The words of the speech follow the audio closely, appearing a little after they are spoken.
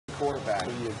quarterback.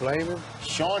 Do you blame him?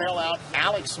 Shaun Hill out,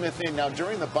 Alex Smith in. Now,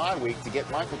 during the bye week, to get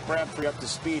Michael Crabtree up to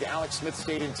speed, Alex Smith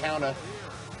stayed in town to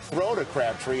throw to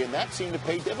Crabtree, and that seemed to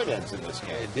pay dividends in this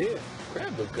game. It did.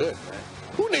 Crab looked good, man.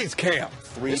 Who needs camp?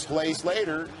 Three plays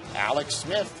later, Alex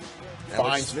Smith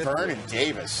finds Vernon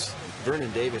Davis.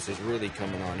 Vernon Davis is really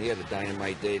coming on. He had a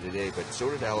dynamite day today, but so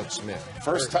did Alex Smith.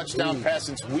 First touchdown pass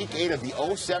since week 8 of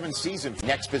the 07 season.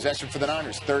 Next possession for the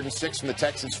Niners, 3rd and 6 from the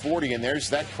Texans 40, and there's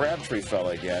that Crabtree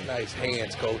fella again. Nice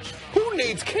hands, coach. Who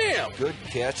needs camp? Good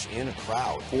catch in a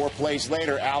crowd. 4 plays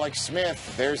later, Alex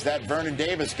Smith. There's that Vernon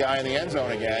Davis guy in the end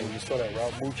zone again. You saw that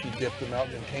Rob Mucci dipped him out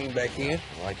and came back in.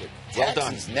 I like it. Well Well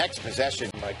done. done. Next possession.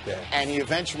 Like that. And he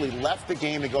eventually left the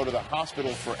game to go to the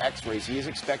hospital for x-rays. He is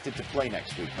expected to play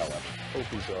next week, however. Hope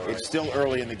he's all right. It's still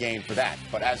early in the game for that.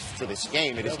 But as for this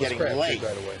game, it is getting Crabtree late.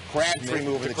 right away. Crabtree Smith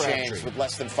moving to the chains Crabtree. with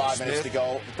less than 5 minutes to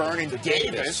go. Vernon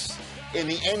Davis in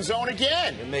the end zone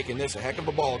again. They're making this a heck of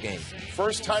a ball game.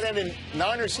 First tight end in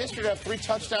Niners history to have 3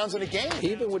 touchdowns in a game.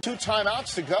 Even with 2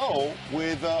 timeouts to go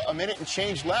with a minute and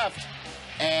change left.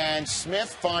 And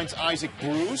Smith finds Isaac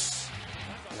Bruce.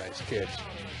 Nice catch.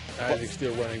 Isaac's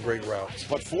still running great routes.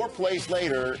 But 4 plays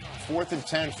later, 4th and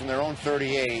 10 from their own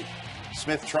 38,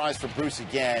 Smith tries for Bruce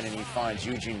again, and he finds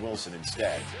Eugene Wilson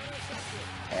instead.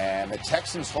 And the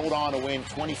Texans hold on to win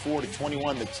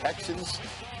 24-21. The Texans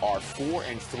are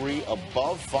 4-3,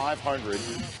 above 500.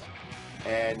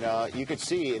 And you could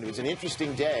see it was an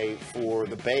interesting day for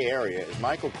the Bay Area.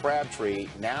 Michael Crabtree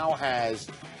now has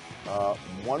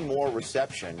 1 more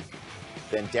reception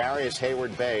than Darius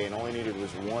Hayward-Bay, and only needed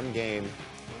was 1 game.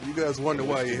 You guys wonder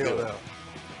why you held out.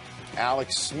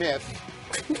 Alex Smith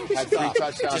had 3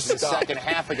 touchdowns in the second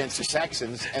half against the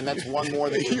Texans, and that's 1 more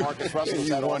than Marcus Russell's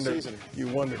had all season. You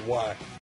wondered why.